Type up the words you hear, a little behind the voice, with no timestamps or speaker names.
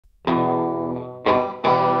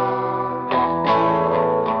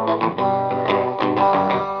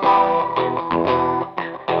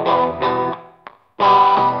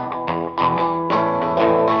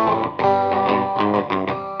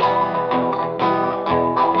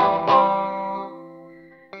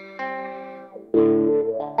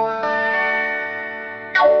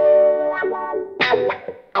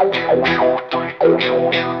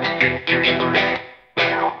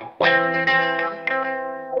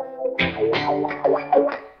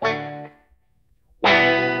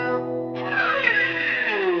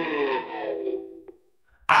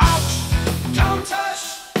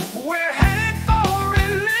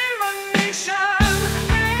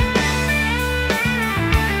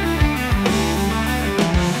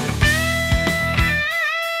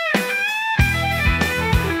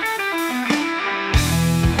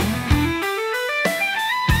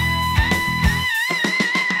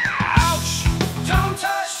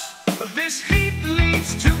This heat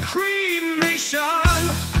leads to cremation.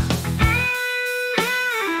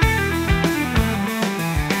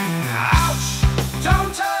 Ouch,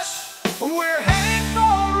 don't touch, we're heading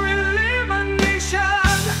for elimination.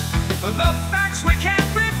 The facts we can't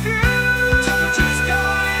refute, temperature's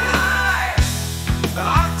going high.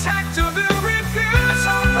 Our tact will repute, at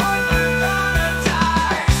some point we're gonna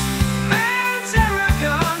die. Man's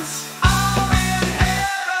arrogance, our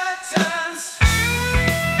inheritance.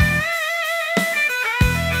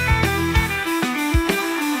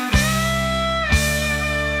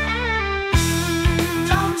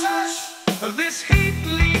 Don't touch, this heat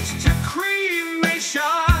leads to cremation.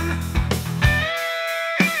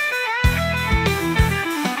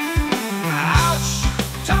 Ouch,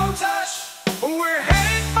 don't touch, we're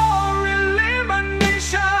heading for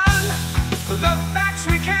elimination. The facts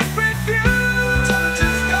we can't refute,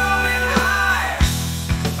 temperature's going high.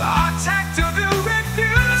 Our tact will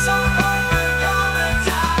refute, at some point we're gonna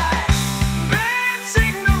die. Man's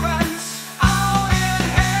ignorance, our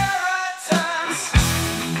inheritance.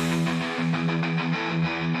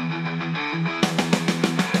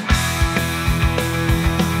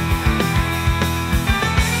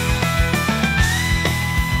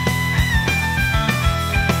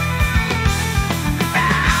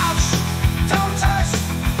 Ouch, don't touch,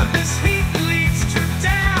 this heat leads to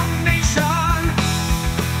damnation.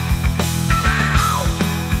 Ow!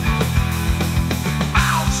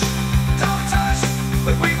 Ouch, don't touch,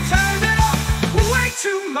 we've turned it up way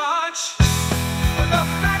too much. The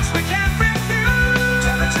facts we can't refute,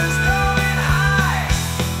 temperature's going high.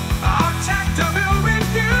 Our tact will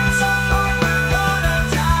refute, some point we're gonna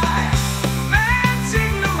die. Man's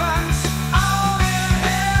ignorance, our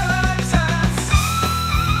inheritance.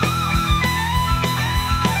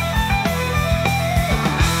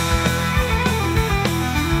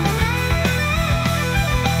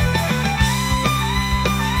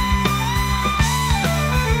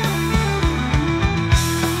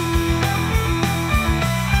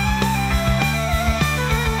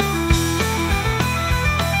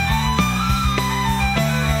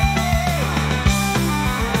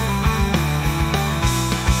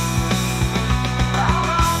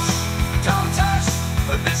 Don't touch,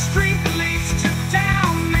 this street leads to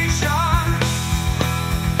damnation.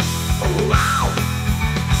 Wow!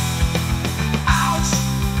 Ouch!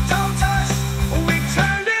 Don't touch, we've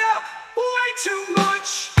turned it up way too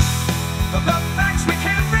much. The facts we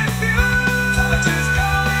can't refute, temperature's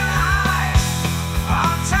going high.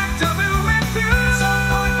 Our tact will refute, some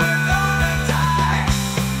point we're gonna die.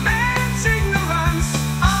 Man's ignorance,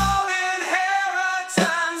 our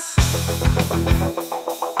inheritance.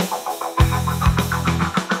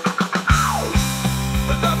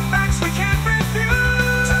 The facts we can't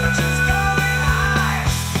refute, temperature's going high.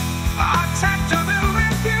 Our tact will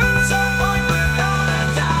refute, some point we're gonna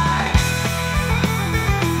die.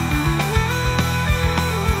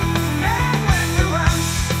 And ignorance,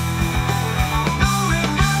 no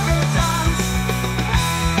inheritance.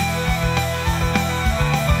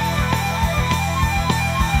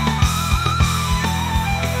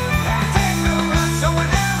 And ignorance, no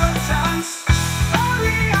inheritance.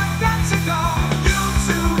 Sorry, I've got to go. You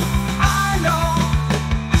too, I know.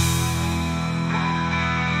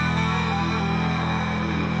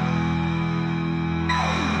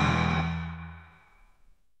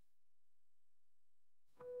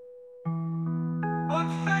 But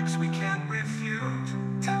facts we can't refute,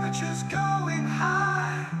 temperature's going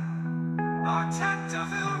high. Our tact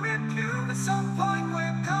will repute, at some point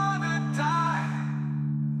we're gonna die.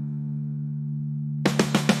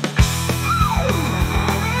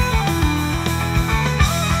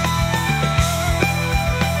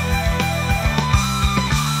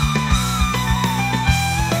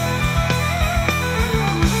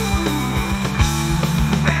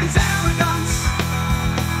 Man's arrogance,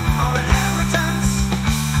 our inheritance.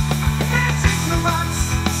 Man's ignorance,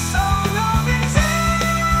 so long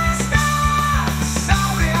existence.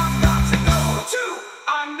 Sorry, I've got to go too, I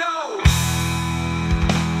know.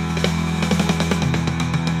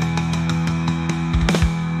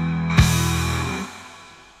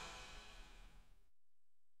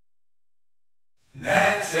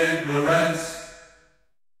 That's ignorance.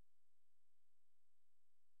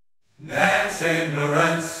 That's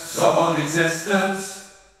ignorance, so long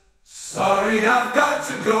existence. Sorry, I've got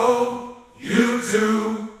to go.